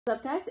What's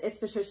up guys, it's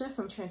Patricia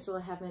from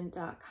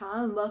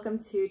TarantulaHeaven.com. Welcome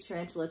to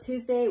Tarantula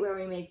Tuesday, where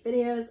we make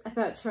videos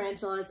about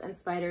tarantulas and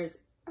spiders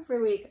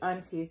every week on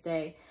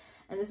Tuesday.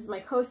 And this is my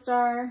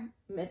co-star,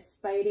 Miss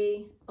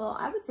Spidey. Well,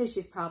 I would say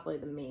she's probably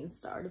the main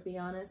star, to be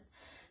honest.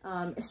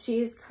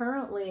 She's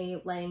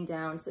currently laying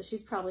down, so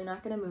she's probably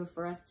not going to move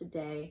for us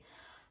today.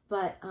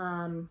 But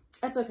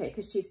that's okay,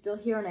 because she's still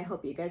here and I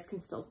hope you guys can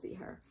still see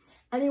her.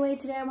 Anyway,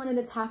 today I wanted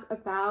to talk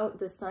about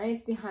the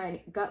science behind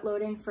gut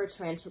loading for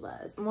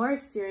tarantulas. More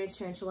experienced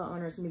tarantula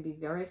owners may be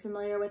very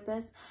familiar with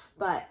this,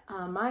 but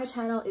my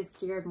channel is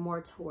geared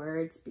more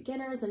towards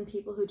beginners and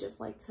people who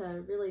just like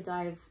to really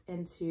dive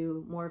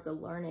into more of the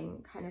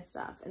learning kind of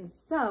stuff. And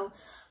so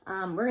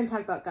we're going to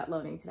talk about gut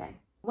loading today.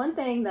 One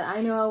thing that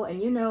I know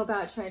and you know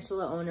about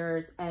tarantula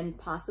owners and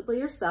possibly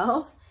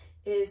yourself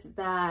is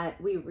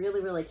that we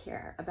really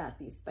care about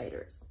these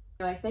spiders.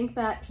 I think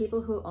that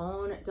people who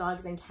own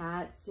dogs and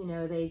cats,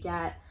 they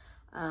get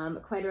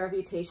quite a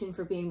reputation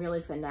for being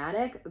really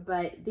fanatic,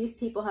 but these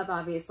people have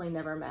obviously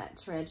never met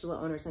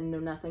tarantula owners and know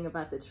nothing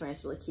about the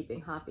tarantula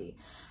keeping hobby.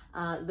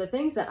 The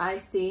things that I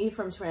see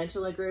from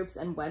tarantula groups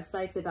and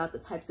websites about the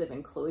types of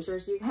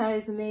enclosures you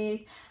guys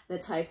make, the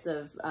types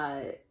of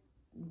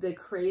the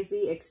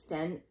crazy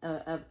extent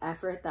of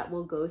effort that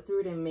we'll go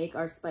through to make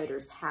our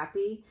spiders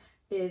happy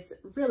is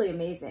really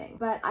amazing.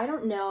 But I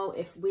don't know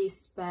if we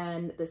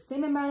spend the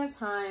same amount of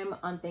time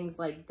on things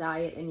like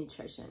diet and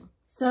nutrition.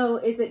 So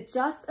is it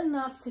just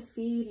enough to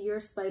feed your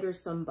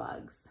spiders some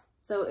bugs?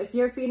 So if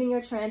you're feeding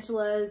your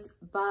tarantulas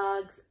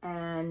bugs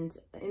and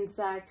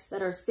insects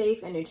that are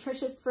safe and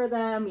nutritious for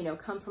them,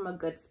 come from a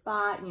good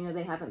spot,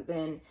 they haven't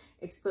been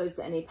exposed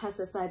to any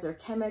pesticides or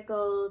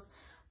chemicals,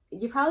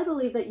 you probably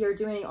believe that you're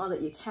doing all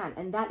that you can,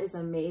 and that is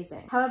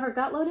amazing. However,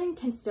 gut loading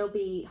can still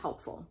be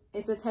helpful.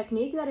 It's a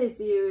technique that is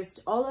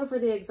used all over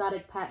the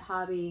exotic pet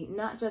hobby,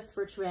 not just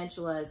for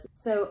tarantulas.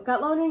 So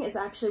gut loading is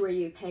actually where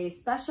you pay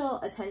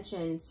special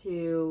attention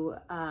to,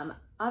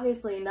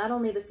 obviously, not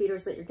only the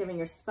feeders that you're giving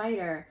your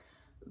spider,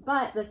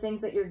 but the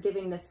things that you're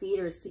giving the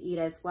feeders to eat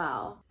as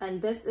well.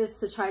 And this is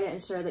to try to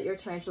ensure that your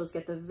tarantulas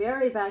get the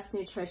very best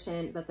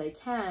nutrition that they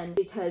can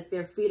because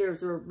their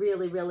feeders were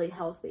really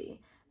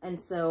healthy. And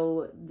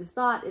so the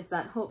thought is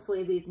that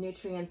hopefully these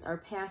nutrients are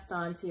passed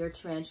on to your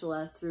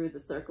tarantula through the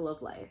circle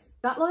of life.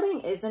 Gut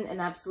loading isn't an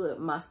absolute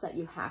must that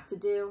you have to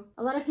do.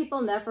 A lot of people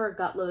never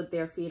gut load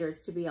their feeders,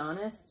 to be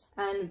honest,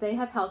 and they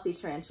have healthy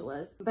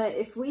tarantulas. But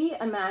if we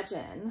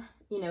imagine,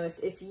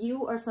 if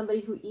you are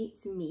somebody who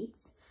eats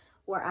meat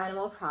or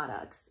animal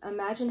products,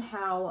 imagine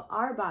how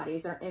our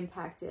bodies are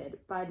impacted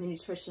by the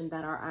nutrition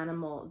that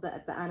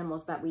the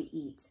animals that we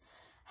eat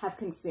have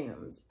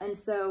consumed. And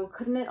so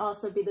couldn't it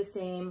also be the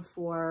same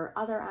for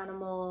other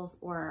animals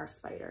or our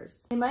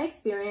spiders? In my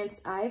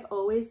experience, I've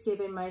always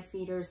given my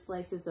feeders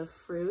slices of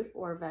fruit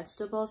or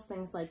vegetables,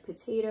 things like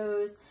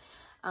potatoes,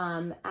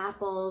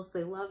 apples,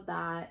 they love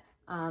that.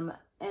 And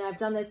I've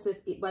done this with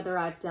whether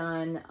I've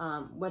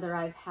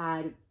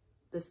had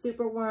the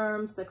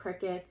superworms, the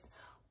crickets,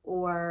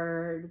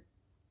 or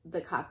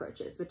the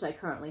cockroaches, which I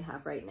currently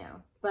have right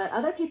now. But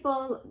other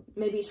people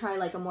maybe try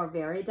like a more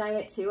varied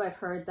diet too. I've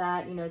heard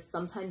that,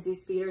 sometimes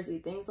these feeders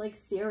eat things like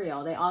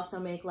cereal. They also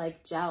make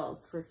like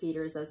gels for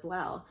feeders as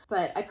well.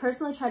 But I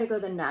personally try to go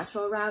the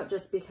natural route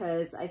just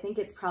because I think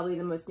it's probably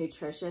the most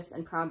nutritious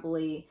and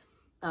probably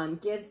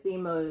gives the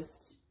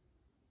most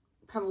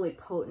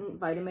potent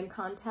vitamin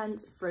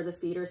content for the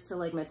feeders to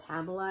like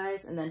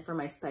metabolize and then for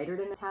my spider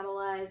to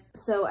metabolize.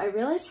 So I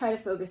really try to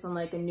focus on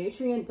like a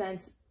nutrient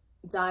dense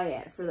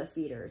diet for the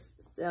feeders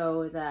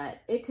so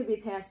that it could be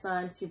passed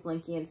on to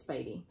Blinky and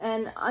Spidey.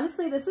 And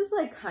honestly, this is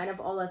like kind of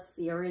all a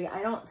theory.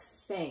 I don't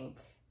think,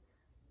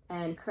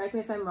 and correct me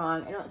if I'm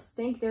wrong, I don't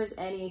think there's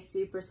any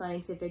super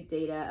scientific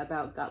data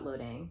about gut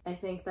loading. I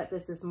think that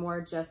this is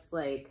more just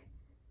like,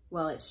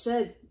 well, it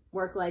should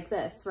work like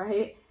this,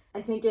 right?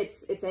 I think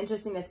it's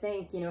interesting to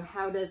think,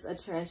 how does a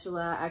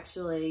tarantula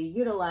actually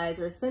utilize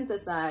or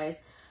synthesize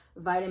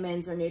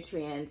vitamins or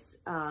nutrients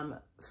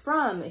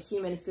from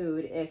human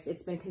food if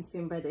it's been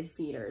consumed by the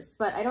feeders.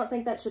 But I don't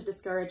think that should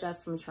discourage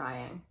us from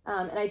trying.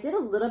 And I did a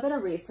little bit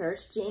of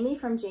research. Jamie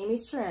from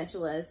Jamie's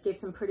Tarantulas gave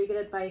some pretty good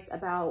advice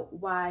about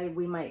why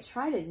we might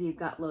try to do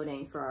gut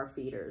loading for our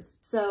feeders.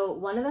 So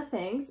one of the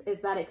things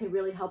is that it could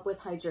really help with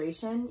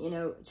hydration.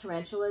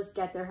 Tarantulas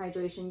get their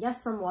hydration,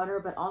 yes, from water,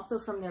 but also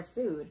from their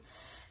food.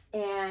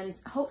 And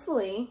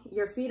hopefully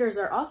your feeders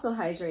are also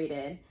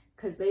hydrated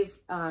because they've,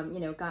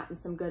 gotten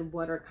some good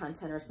water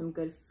content or some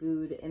good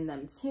food in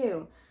them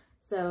too,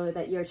 so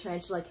that your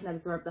tarantula can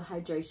absorb the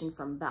hydration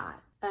from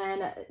that.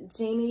 And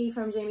Jamie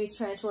from Jamie's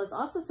Tarantulas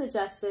also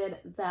suggested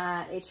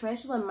that a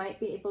tarantula might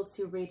be able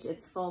to reach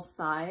its full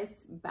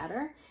size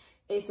better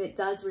if it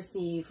does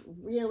receive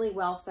really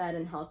well-fed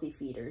and healthy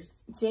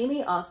feeders.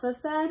 Jamie also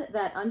said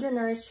that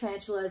undernourished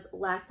tarantulas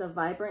lack the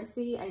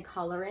vibrancy and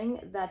coloring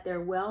that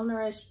their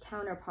well-nourished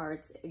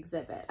counterparts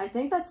exhibit. I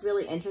think that's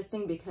really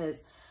interesting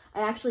because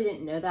I actually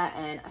didn't know that,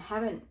 and I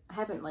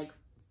haven't like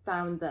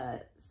found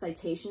the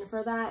citation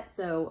for that,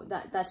 so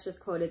that's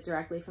just quoted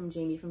directly from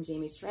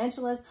Jamie's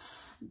Tarantulas.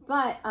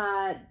 But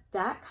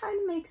that kind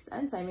of makes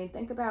sense. I mean,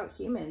 think about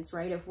humans,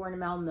 right? If we're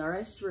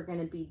malnourished, we're going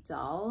to be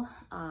dull.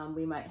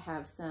 We might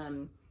have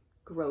some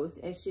growth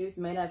issues,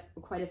 might have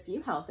quite a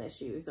few health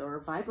issues or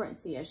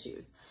vibrancy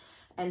issues.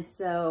 And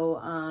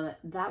so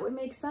that would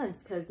make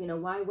sense because, you know,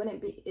 why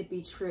wouldn't it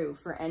be true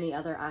for any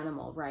other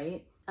animal,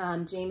 right?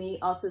 Jamie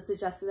also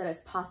suggested that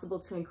it's possible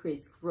to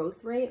increase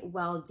growth rate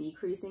while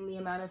decreasing the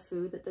amount of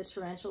food that the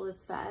tarantula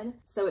is fed.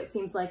 So it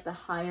seems like the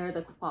higher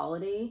the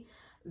quality,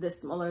 the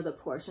smaller the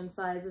portion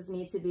sizes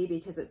need to be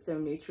because it's so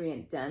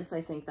nutrient dense.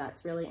 I think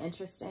that's really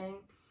interesting.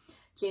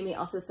 Jamie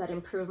also said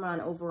improvement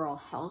on overall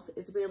health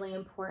is really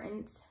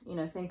important. You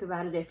know, think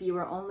about it. If you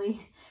were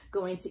only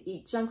going to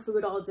eat junk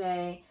food all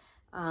day,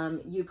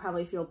 you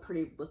probably feel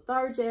pretty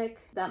lethargic.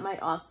 That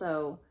might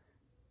also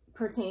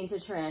pertain to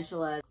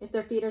tarantulas. If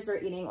their feeders are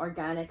eating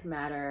organic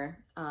matter,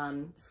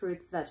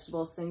 fruits,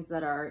 vegetables, things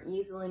that are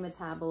easily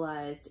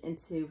metabolized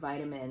into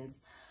vitamins,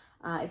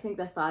 I think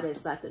the thought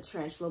is that the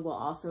tarantula will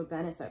also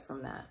benefit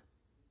from that.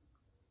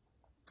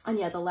 And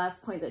yeah, the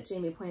last point that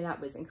Jamie pointed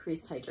out was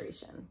increased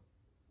hydration.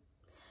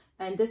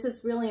 And this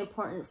is really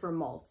important for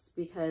molts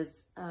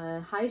because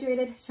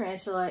hydrated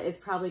tarantula is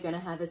probably going to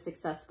have a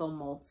successful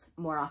molt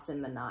more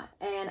often than not.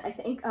 And I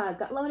think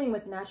gut loading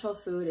with natural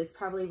food is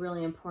probably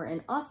really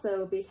important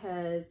also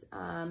because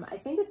I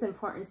think it's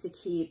important to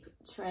keep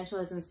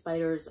tarantulas and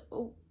spiders,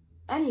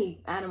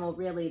 any animal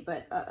really,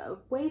 but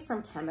away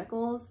from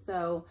chemicals.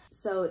 So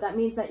that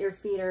means that your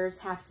feeders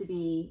have to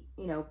be,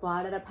 you know,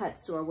 bought at a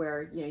pet store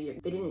where, you know,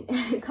 they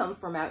didn't come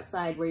from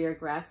outside where your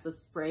grass was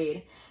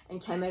sprayed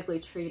and chemically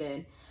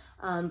treated.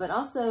 But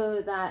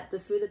also that the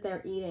food that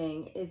they're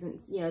eating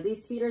isn't, you know,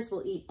 these feeders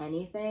will eat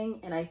anything.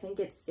 And I think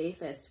it's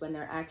safest when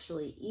they're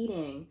actually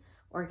eating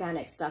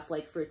organic stuff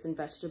like fruits and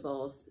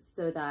vegetables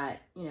so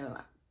that, you know,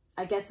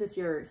 I guess if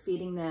you're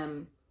feeding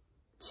them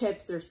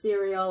chips or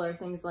cereal or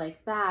things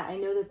like that, I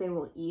know that they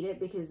will eat it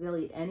because they'll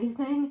eat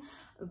anything,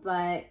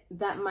 but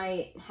that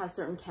might have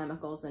certain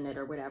chemicals in it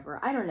or whatever.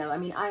 I don't know. I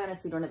mean, I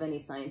honestly don't have any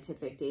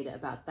scientific data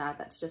about that.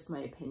 That's just my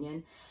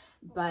opinion.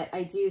 But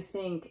I do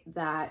think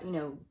that, you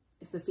know,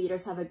 if the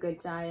feeders have a good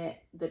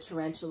diet, the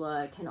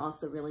tarantula can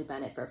also really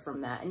benefit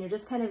from that. And you're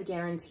just kind of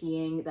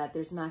guaranteeing that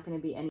there's not going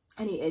to be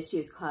any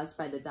issues caused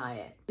by the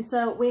diet. And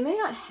so we may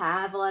not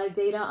have a lot of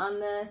data on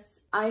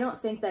this. I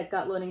don't think that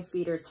gut loading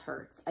feeders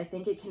hurts. I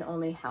think it can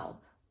only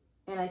help.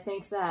 And I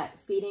think that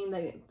feeding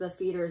the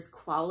feeders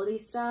quality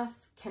stuff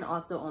can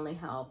also only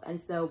help. And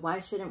so why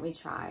shouldn't we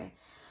try?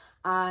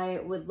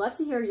 I would love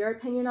to hear your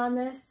opinion on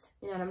this.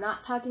 You know, and I'm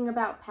not talking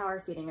about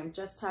power feeding. I'm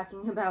just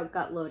talking about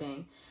gut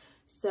loading.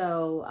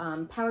 So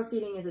power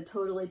feeding is a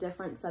totally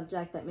different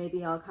subject that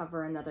maybe I'll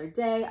cover another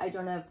day. I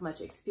don't have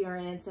much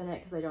experience in it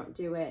because I don't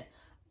do it,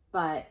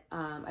 but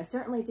I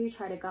certainly do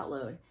try to gut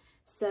load.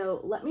 So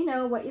let me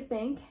know what you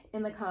think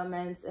in the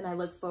comments, and I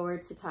look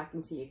forward to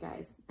talking to you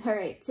guys. All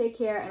right, take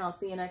care, and I'll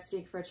see you next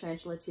week for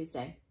Tarantula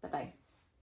Tuesday. Bye-bye.